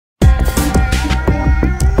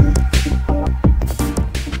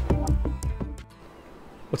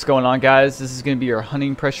What's going on, guys? This is going to be your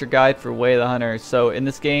hunting pressure guide for Way of the Hunter. So in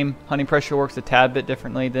this game, hunting pressure works a tad bit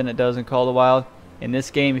differently than it does in Call of the Wild. In this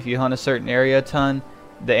game, if you hunt a certain area a ton,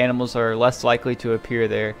 the animals are less likely to appear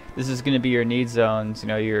there. This is going to be your need zones,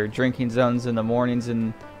 your drinking zones in the mornings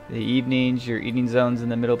and the evenings, your eating zones in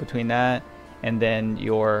the middle between that, and then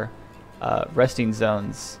your resting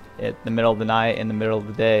zones at the middle of the night and the middle of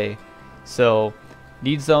the day. So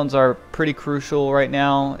need zones are pretty crucial right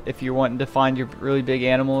now if you're wanting to find your really big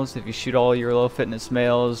animals. If you shoot all your low fitness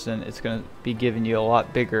males, then it's going to be giving you a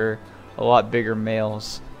lot bigger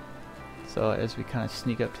males. So as we kind of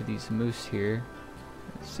sneak up to these moose here,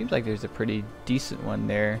 it seems like there's a pretty decent one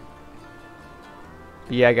there.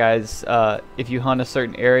 But yeah, guys, if you hunt a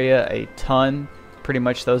certain area a ton, pretty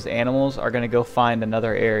much those animals are going to go find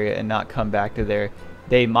another area and not come back to there.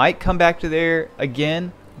 They might come back to there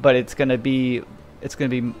again, but it's going to be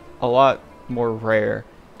a lot more rare.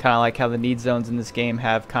 Kind of like how the need zones in this game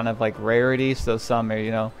have kind of like rarity. So some are,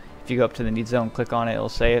 if you go up to the need zone, click on it, it'll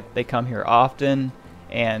say it, they come here often,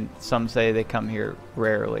 and some say they come here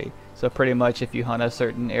rarely. So pretty much if you hunt a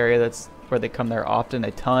certain area that's where they come there often,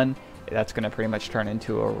 a ton, that's going to pretty much turn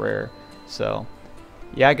into a rare. So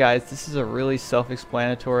yeah, guys, this is a really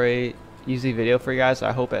self-explanatory, easy video for you guys.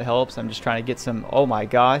 I hope it helps. I'm just trying to get some, oh my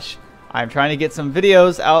gosh, I'm trying to get some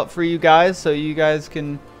videos out for you guys so you guys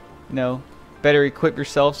can, better equip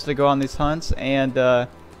yourselves to go on these hunts. And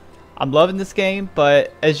I'm loving this game,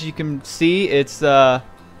 but as you can see, it's we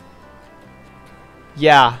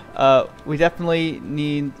definitely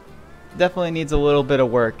needs a little bit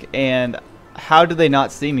of work. And how do they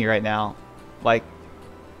not see me right now? Like,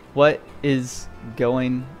 what is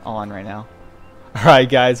going on right now? Alright,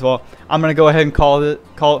 guys, well, I'm going to go ahead and call it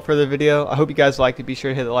for the video. I hope you guys liked it. Be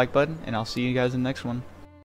sure to hit the like button, and I'll see you guys in the next one.